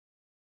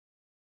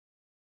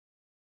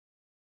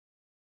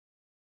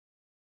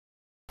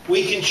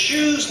We can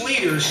choose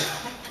leaders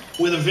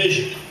with a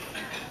vision,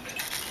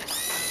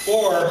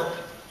 or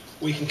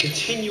we can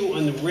continue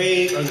on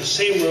the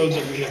same road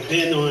that we have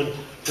been on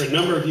for a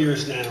number of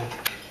years now,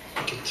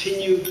 and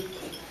continue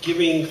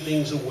giving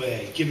things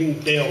away, giving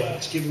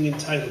bailouts, giving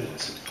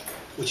entitlements,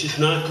 which is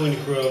not going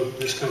to grow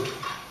this country.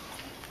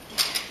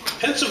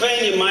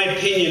 Pennsylvania, in my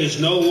opinion,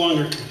 is no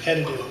longer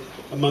competitive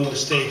among the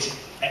states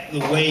the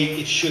way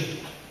it should be.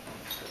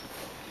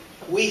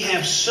 We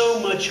have so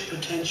much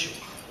potential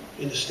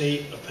in the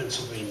state of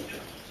Pennsylvania.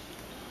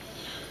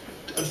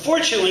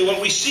 Unfortunately,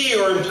 what we see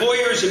are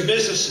employers and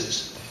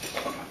businesses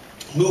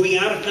moving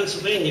out of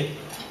Pennsylvania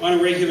on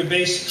a regular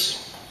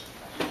basis.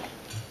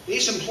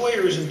 These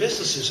employers and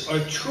businesses are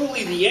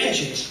truly the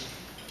engines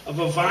of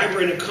a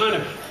vibrant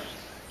economy,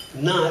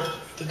 not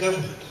the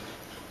government.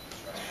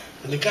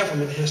 And the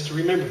government has to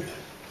remember that.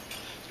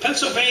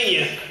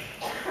 Pennsylvania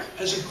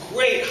has a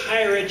great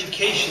higher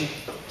education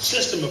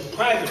system of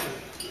private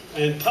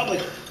and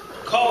public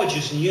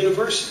colleges and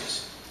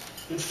universities.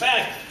 In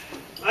fact,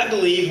 I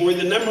believe we're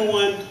the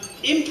 #1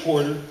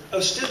 importer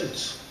of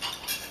students.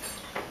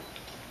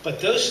 But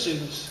those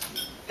students,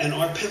 and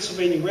our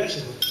Pennsylvania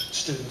resident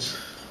students,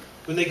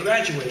 when they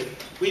graduate,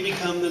 we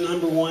become the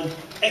 #1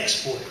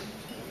 exporter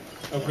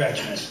of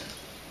graduates.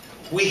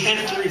 We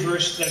have to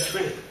reverse that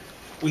trend.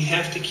 We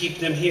have to keep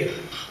them here.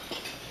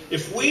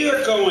 If we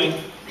are going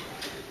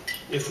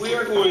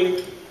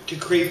to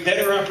create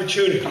better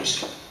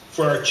opportunities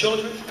for our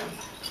children,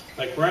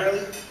 like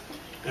Riley,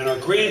 and our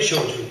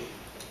grandchildren,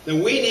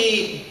 then we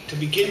need to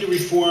begin to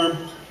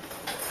reform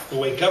the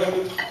way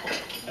government,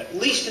 at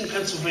least in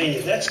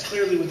Pennsylvania, that's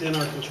clearly within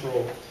our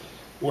control,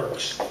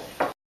 works.